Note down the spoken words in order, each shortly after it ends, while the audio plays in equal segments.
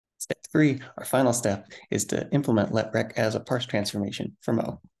3, our final step, is to implement letrec as a parse transformation for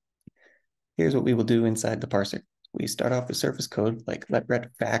Mo. Here's what we will do inside the parser. We start off with surface code like letrec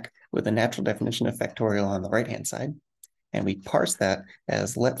fac with a natural definition of factorial on the right-hand side, and we parse that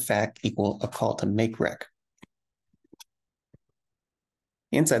as let fac equal a call to make rec.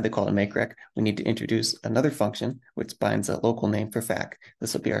 Inside the call to make rec, we need to introduce another function which binds a local name for fac.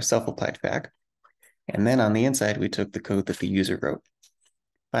 This will be our self-applied fac. And then on the inside, we took the code that the user wrote.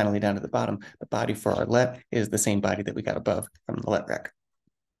 Finally, down to the bottom, the body for our let is the same body that we got above from the letrec.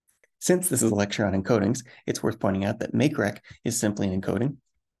 Since this is a lecture on encodings, it's worth pointing out that makerec is simply an encoding.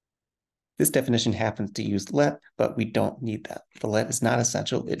 This definition happens to use let, but we don't need that. The let is not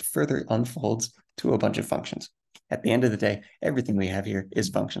essential. It further unfolds to a bunch of functions. At the end of the day, everything we have here is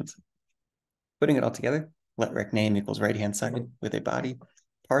functions. Putting it all together, letrec name equals right-hand side with a body.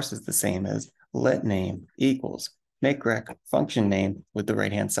 Parse is the same as let name equals makerec function name with the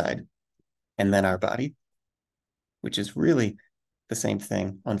right-hand side, and then our body, which is really the same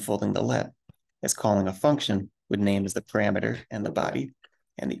thing unfolding the let as calling a function with name as the parameter and the body,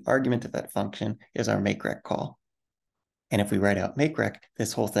 and the argument of that function is our makerec call. And if we write out makerec,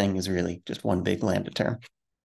 this whole thing is really just one big lambda term.